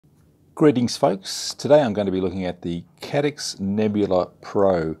Greetings folks, today I'm going to be looking at the Caddx Nebula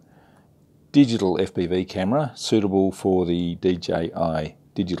Pro digital FPV camera suitable for the DJI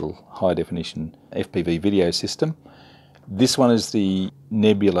Digital High Definition FPV video system. This one is the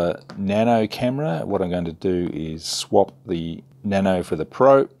Nebula Nano camera. What I'm going to do is swap the Nano for the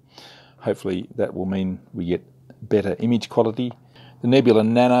Pro. Hopefully that will mean we get better image quality. The Nebula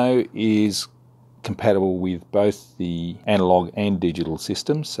Nano is compatible with both the analog and digital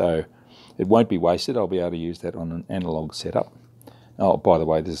systems, so it won't be wasted. I'll be able to use that on an analog setup. Oh, by the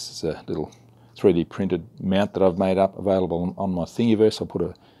way, this is a little 3D printed mount that I've made up, available on my Thingiverse. I'll put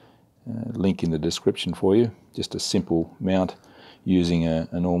a link in the description for you. Just a simple mount using a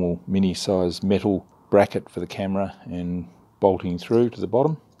normal mini size metal bracket for the camera and bolting through to the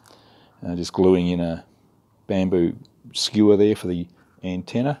bottom. Just gluing in a bamboo skewer there for the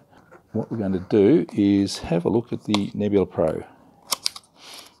antenna. What we're going to do is have a look at the Nebula Pro.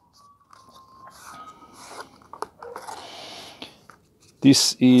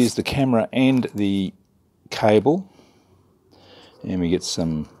 This is the camera and the cable, and we get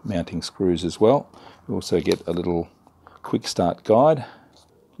some mounting screws as well. We also get a little quick start guide.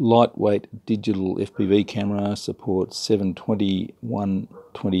 Lightweight digital FPV camera, supports 720,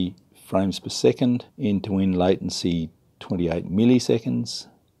 120 frames per second, end-to-end latency 28 milliseconds,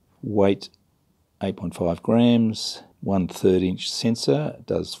 weight 8.5 grams, 1/3 inch sensor, it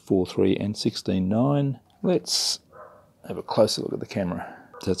does 4.3 and 16.9. Let's have a closer look at the camera.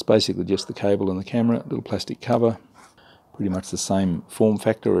 So it's basically just the cable and the camera, little plastic cover, pretty much the same form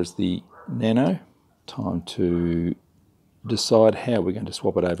factor as the Nano. Time to decide how we're going to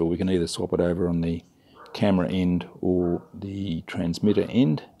swap it over. We can either swap it over on the camera end or the transmitter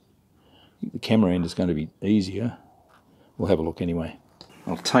end. I think the camera end is going to be easier. We'll have a look anyway.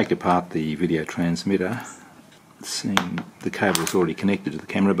 I'll take apart the video transmitter. Seeing the cable is already connected to the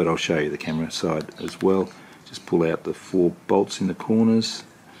camera, but I'll show you the camera side as well. Just pull out the 4 bolts in the corners,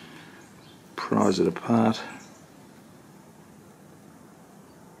 prise it apart.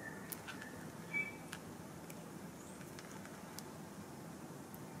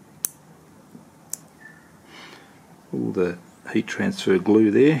 All the heat transfer glue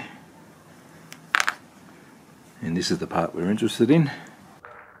there. And this is the part we're interested in.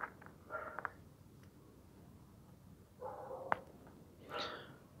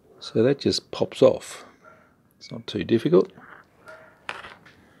 So that just pops off. It's not too difficult.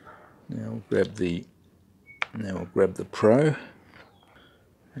 Now we'll grab the Pro.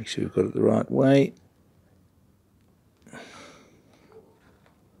 Make sure we've got it the right way.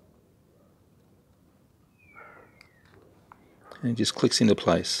 And it just clicks into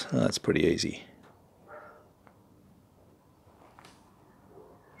place. Oh, that's pretty easy.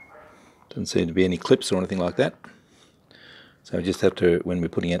 Doesn't seem to be any clips or anything like that. So we just have to, when we're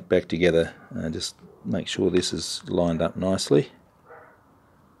putting it back together, just make sure this is lined up nicely.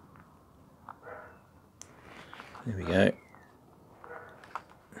 There we go.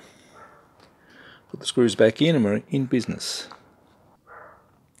 Put the screws back in and we're in business.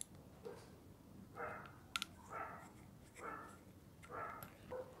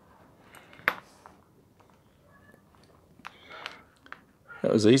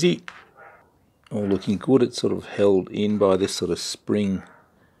 That was easy. All looking good. It's sort of held in by this sort of spring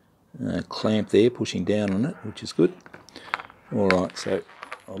clamp there, pushing down on it, which is good. Alright, so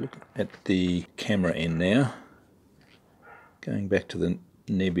I'll look at the camera end now. Going back to the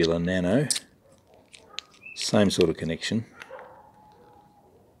Nebula Nano. Same sort of connection.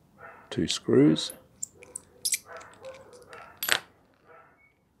 2 screws.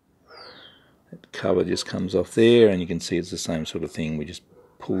 That cover just comes off there, and you can see it's the same sort of thing. We just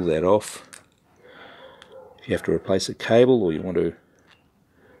pull that off. If you have to replace a cable, or you want to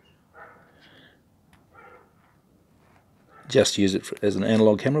just use it as an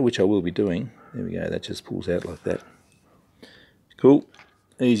analog camera, which I will be doing, there we go, that just pulls out like that. Cool,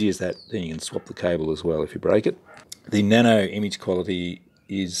 easy as that. Then you can swap the cable as well if you break it. The Nano image quality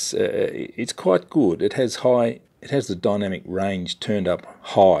is it's quite good. It has the dynamic range turned up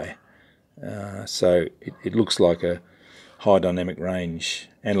high, so it looks like a high dynamic range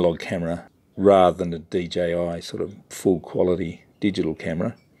analog camera rather than a DJI sort of full quality digital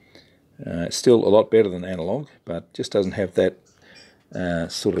camera. Still a lot better than analog, but just doesn't have that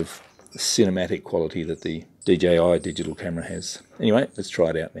sort of cinematic quality that the DJI digital camera has. Anyway, let's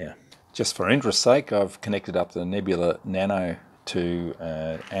try it out now. Just for interest's sake, I've connected up the Nebula Nano to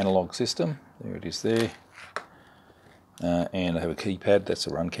an analog system. There it is there. And I have a keypad. That's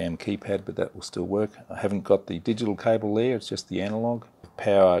a RunCam keypad, but that will still work. I haven't got the digital cable there, it's just the analog.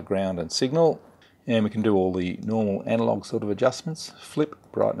 Power, ground and signal. And we can do all the normal analog sort of adjustments: flip,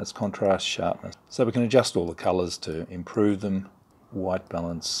 brightness, contrast, sharpness. So we can adjust all the colours to improve them. White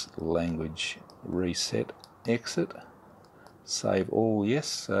balance, language, reset, exit, save all, yes.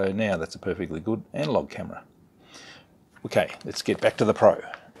 So now that's a perfectly good analog camera. Okay, let's get back to the Pro.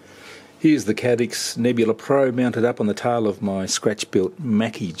 Here's the Caddx Nebula Pro mounted up on the tail of my scratch-built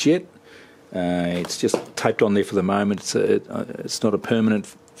Macchi Jet. It's just taped on there for the moment. It's not a permanent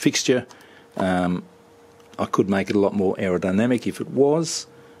fixture. I could make it a lot more aerodynamic if it was,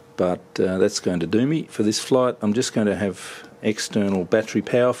 but that's going to do me. For this flight, I'm just going to have external battery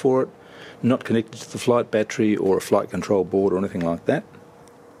power for it, not connected to the flight battery or a flight control board or anything like that.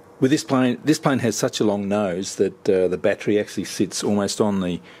 With this plane has such a long nose that the battery actually sits almost on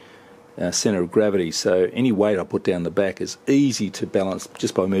the centre of gravity, so any weight I put down the back is easy to balance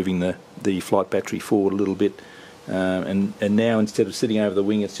just by moving the flight battery forward a little bit. And now, instead of sitting over the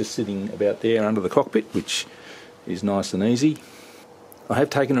wing, it's just sitting about there under the cockpit, which is nice and easy. I have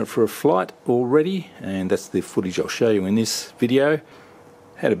taken it for a flight already, and that's the footage I'll show you in this video.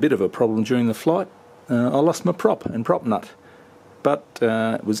 Had a bit of a problem during the flight. I lost my prop and prop nut, but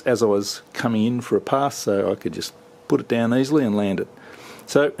it was as I was coming in for a pass, so I could just put it down easily and land it.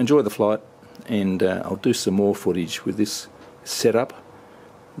 So enjoy the flight, and I'll do some more footage with this setup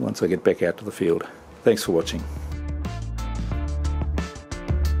once I get back out to the field. Thanks for watching.